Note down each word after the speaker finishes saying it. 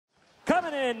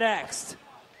Coming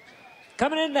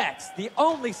in next, the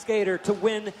only skater to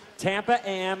win Tampa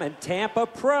Am and Tampa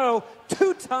Pro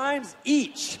 2 times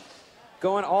each.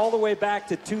 Going all the way back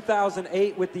to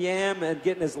 2008 with the Am and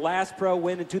getting his last pro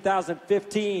win in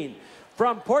 2015.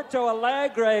 From Porto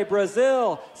Alegre,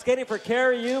 Brazil, skating for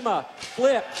Cariúma,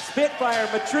 Flip, Spitfire,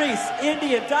 Matrice,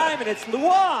 Indian Diamond, it's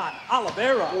Luan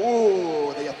Oliveira.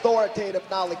 Ooh, the authoritative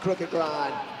nollie crooked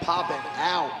grind popping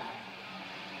out.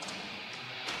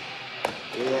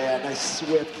 Yeah, nice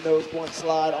swift nose point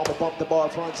slide on the bump to bar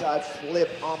frontside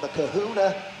flip on the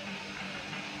kahuna.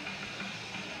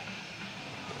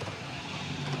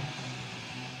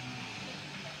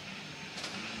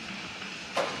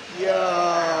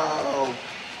 Yo,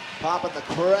 popping the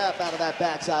crap out of that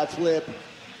backside flip.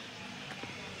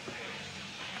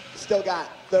 Still got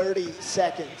 30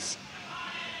 seconds.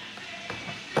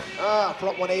 Front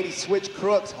 180 switch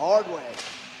crooks hard way.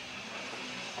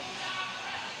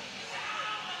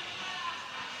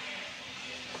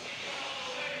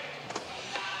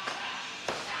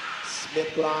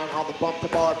 Smith grind on the bump to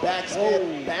bar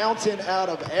backspin, bouncing out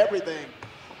of everything.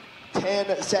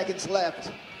 10 seconds left.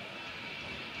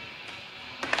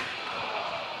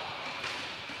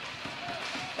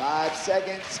 Five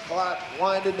seconds, clock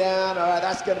winding down. All right,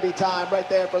 that's going to be time right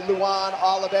there for Luan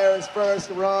Oliveira's first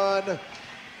run.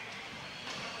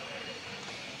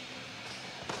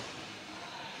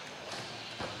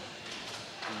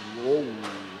 Whoa,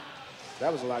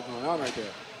 that was a lot going on right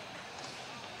there.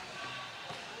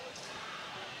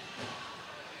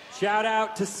 Shout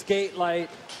out to Skate Light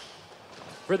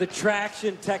for the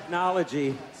traction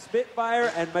technology.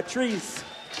 Spitfire and Matrice,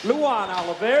 Luan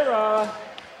Oliveira.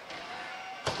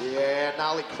 Yeah,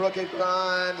 nollie crooked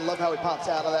grind. Love how he pops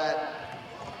out of that.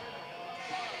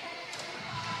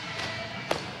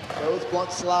 Nose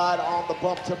blunt slide on the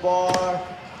bump to bar.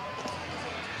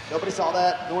 Nobody saw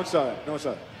that. No one saw it. No one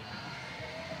saw it.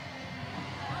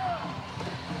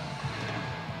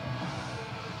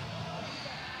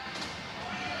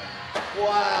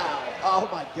 Wow. Oh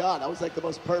my God, that was like the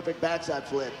most perfect backside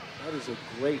flip. That is a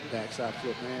great backside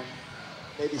flip, man.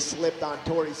 Maybe slipped on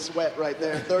Tori's sweat right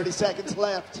there. 30 seconds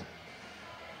left.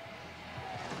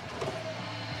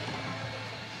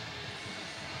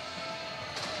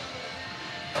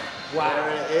 Wow.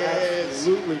 There it is.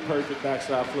 Absolutely perfect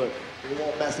backside flip. He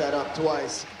won't mess that up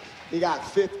twice. He got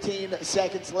 15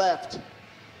 seconds left.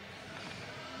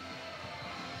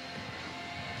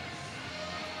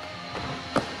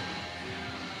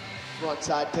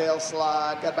 Frontside tail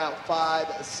slide, got about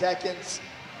 5 seconds.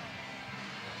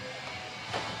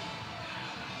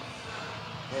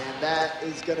 And that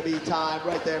is going to be time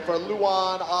right there for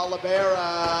Luan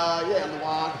Oliveira. Yeah,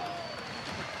 Luan.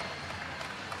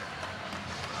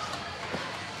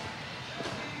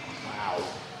 Wow.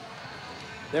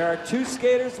 There are 2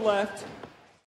 skaters left.